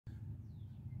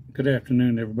Good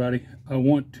afternoon, everybody. I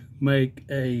want to make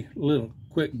a little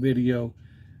quick video.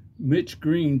 Mitch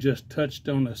Green just touched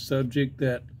on a subject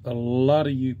that a lot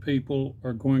of you people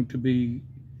are going to be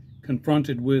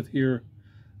confronted with here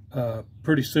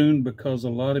pretty soon, because a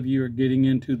lot of you are getting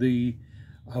into the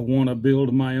I want to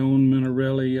build my own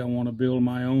Minarelli, I want to build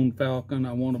my own Falcon,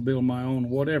 I want to build my own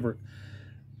whatever.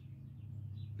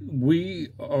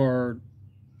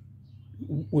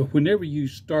 Whenever you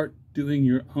start doing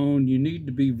your own, you need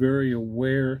to be very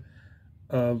aware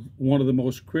of one of the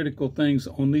most critical things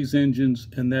on these engines,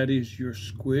 and that is your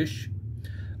squish.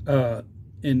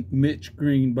 And Mitch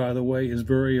Green, by the way, is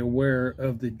very aware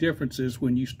of the differences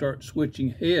when you start switching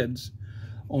heads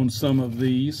on some of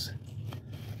these.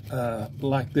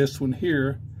 Like this one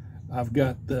here, I've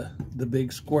got the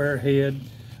big square head.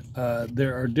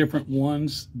 There are different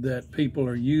ones that people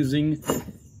are using,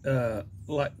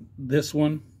 like this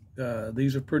one.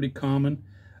 These are pretty common.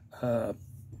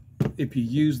 If you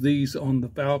use these on the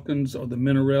Falcons or the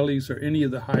Minarellis or any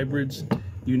of the hybrids,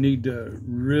 you need to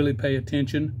really pay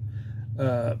attention.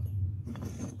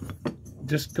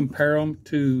 Just compare them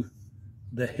to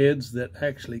the heads that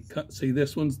actually cut. See,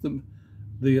 this one's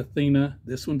the Athena,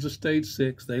 this one's a stage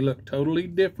 6. They look totally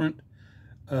different,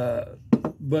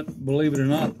 but believe it or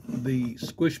not, the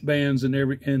squish bands and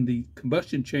the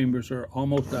combustion chambers are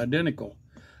almost identical.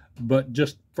 But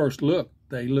just first look,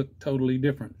 they look totally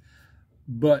different.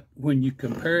 But when you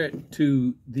compare it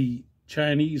to the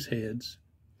Chinese heads,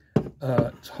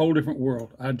 it's a whole different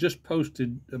world. I just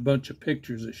posted a bunch of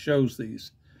pictures that shows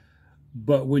these.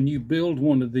 But when you build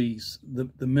one of these, the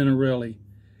Minarelli,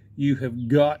 you have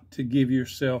got to give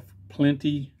yourself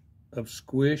plenty of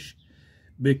squish,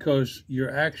 because your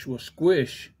actual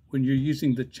squish, when you're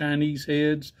using the Chinese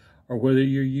heads, or whether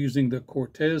you're using the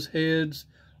Cortez heads,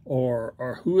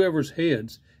 or whoever's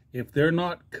heads, if they're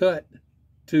not cut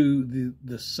to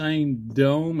the same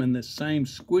dome and the same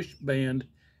squish band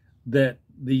that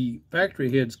the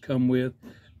factory heads come with,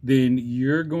 then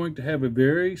you're going to have a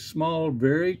very small,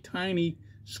 very tiny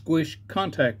squish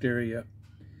contact area.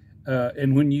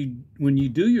 And when you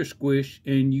do your squish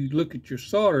and you look at your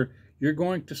solder, you're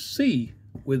going to see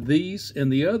with these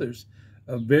and the others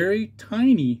a very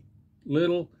tiny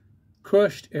little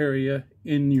crushed area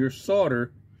in your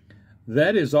solder.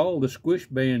 That is all the squish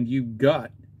band you've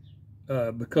got,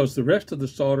 because the rest of the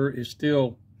solder is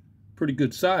still pretty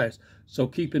good size. So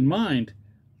keep in mind,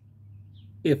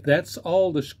 if that's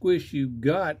all the squish you've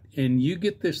got and you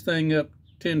get this thing up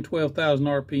 10, 12,000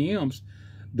 RPMs,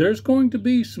 there's going to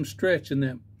be some stretch in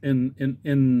that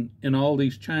in all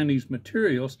these Chinese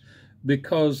materials,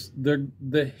 because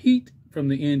the heat from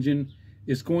the engine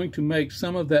is going to make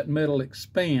some of that metal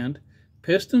expand.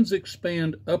 Pistons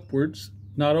expand upwards.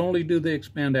 Not only do they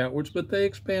expand outwards, but they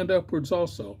expand upwards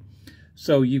also.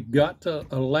 So you've got to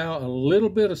allow a little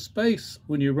bit of space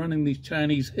when you're running these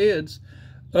Chinese heads.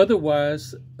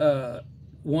 Otherwise,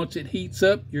 once it heats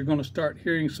up, you're going to start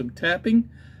hearing some tapping.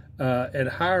 At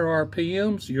higher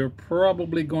RPMs, you're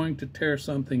probably going to tear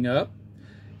something up.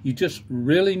 You just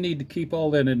really need to keep all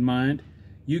that in mind.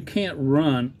 You can't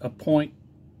run a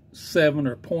 0.7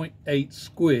 or 0.8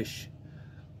 squish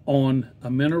on a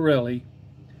Minarelli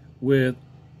with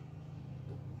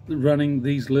running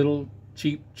these little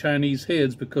cheap Chinese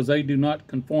heads, because they do not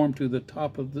conform to the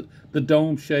top of the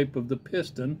dome shape of the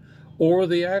piston, or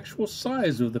the actual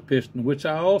size of the piston, which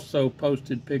I also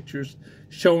posted pictures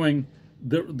showing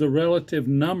the relative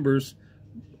numbers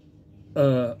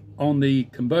on the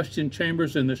combustion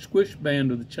chambers and the squish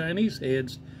band of the Chinese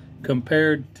heads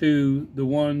compared to the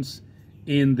ones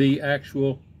in the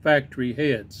actual factory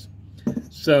heads.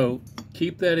 So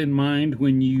keep that in mind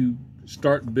when you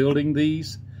start building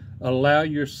these. Allow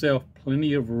yourself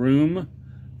plenty of room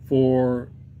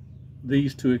for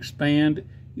these to expand.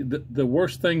 The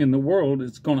worst thing in the world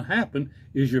that's going to happen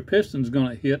is your piston's going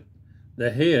to hit the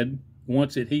head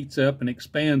once it heats up and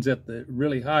expands at the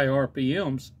really high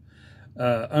RPMs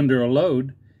under a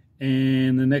load,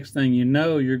 and the next thing you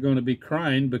know, you're going to be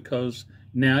crying, because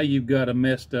now you've got a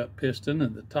messed up piston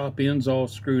and the top end's all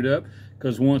screwed up,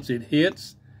 because once it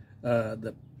hits,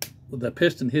 the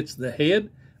piston hits the head,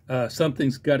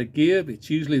 something's got to give. It's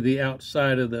usually the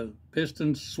outside of the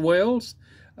piston swells.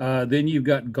 Then you've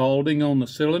got galding on the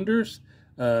cylinders.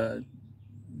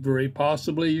 Very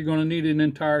possibly you're going to need an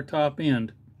entire top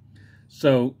end.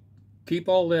 So keep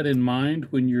all that in mind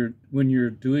when you're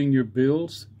doing your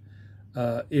builds.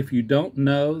 If you don't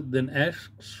know, then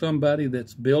ask somebody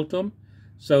that's built them,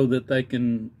 so that they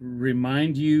can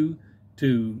remind you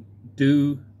to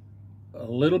do a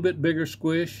little bit bigger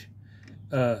squish.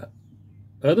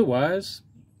 Otherwise,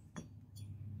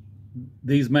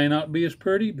 these may not be as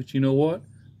pretty, but you know what?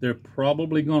 they're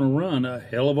probably going to run a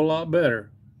hell of a lot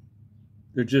better.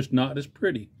 They're just not as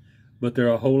pretty, but they're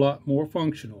a whole lot more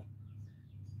functional.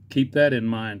 Keep that in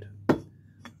mind.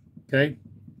 Okay?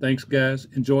 Thanks, guys.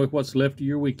 Enjoy what's left of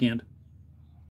your weekend.